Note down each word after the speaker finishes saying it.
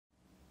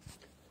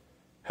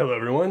Hello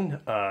everyone,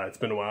 it's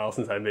been a while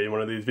since I made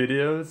one of these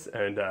videos,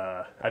 and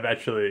I've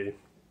actually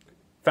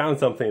found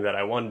something that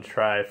I wanted to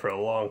try for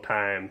a long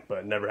time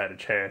but never had a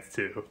chance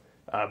to,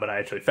 but I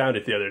actually found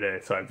it the other day,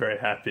 so I'm very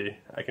happy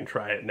I can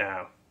try it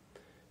now.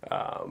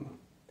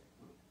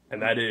 And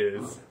that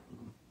is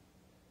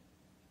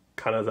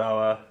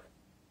Kanazawa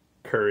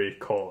curry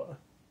cola.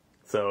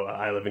 So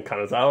I live in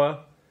Kanazawa.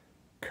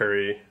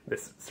 Curry,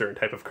 this certain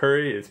type of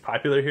curry is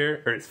popular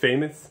here, or it's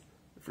famous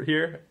for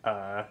here.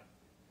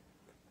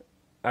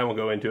 I won't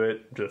go into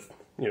it, just,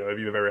 if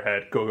you've ever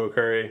had go-go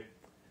curry,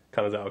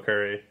 Kanazawa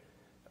curry,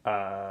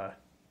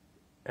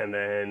 and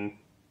then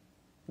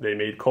they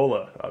made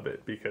cola of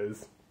it,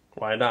 because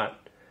why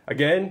not?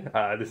 Again,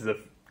 this is a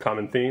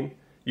common theme.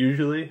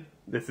 Usually,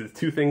 this is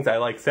two things I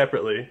like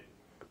separately,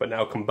 but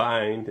now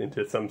combined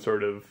into some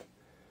sort of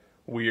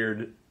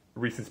weird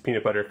Reese's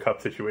peanut butter cup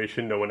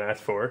situation no one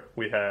asked for.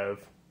 We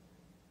have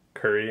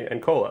curry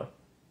and cola.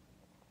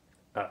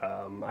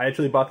 I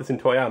actually bought this in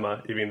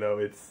Toyama, even though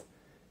it's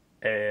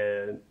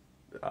a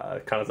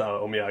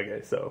Kanazawa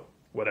omiyage, so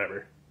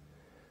whatever.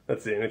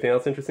 Let's see, anything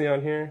else interesting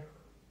on here?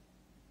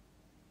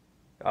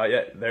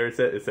 Yeah, there's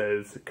it. It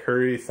says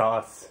curry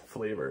sauce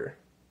flavor.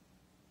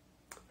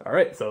 All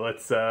right, so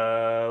let's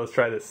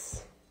try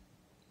this.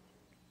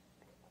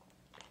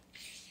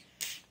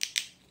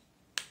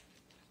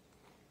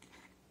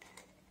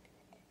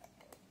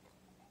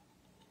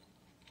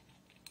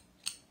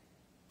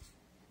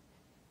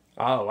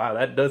 Oh wow,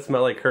 that does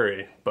smell like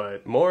curry,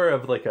 but more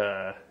of like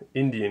a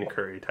Indian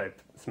curry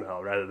type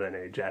smell rather than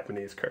a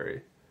Japanese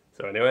curry.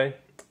 So anyway,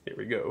 here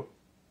we go.